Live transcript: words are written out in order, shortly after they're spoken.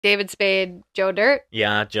David Spade, Joe Dirt.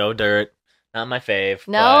 Yeah, Joe Dirt. Not my fave.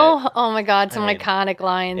 No? Oh my God, some I mean, iconic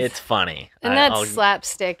lines. It's funny. And that's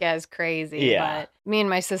slapstick as crazy. Yeah. But me and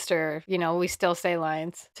my sister, we still say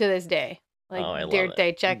lines to this day. Like, I love Dirt it.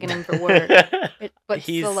 Day checking him for work. It puts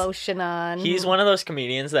the lotion on. He's one of those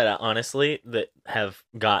comedians that honestly that have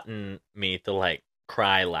gotten me to like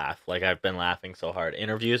cry laugh. Like I've been laughing so hard.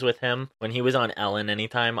 Interviews with him when he was on Ellen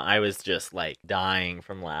anytime, I was just like dying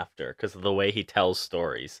from laughter because of the way he tells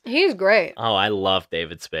stories. He's great. Oh, I love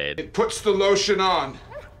David Spade. It puts the lotion on.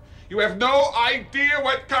 You have no idea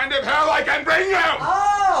what kind of hell I can bring you!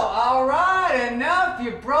 Oh, all right, enough,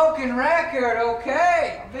 you broken record,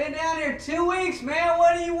 okay? I've been down here 2 weeks, man,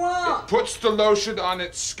 what do you want? It puts the lotion on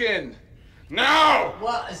its skin. Now!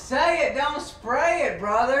 Well, say it, don't spray it,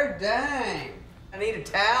 brother, dang. I need a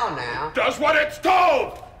towel now. Does what it's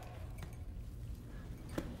told!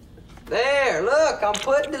 There, look, I'm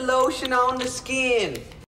putting the lotion on the skin.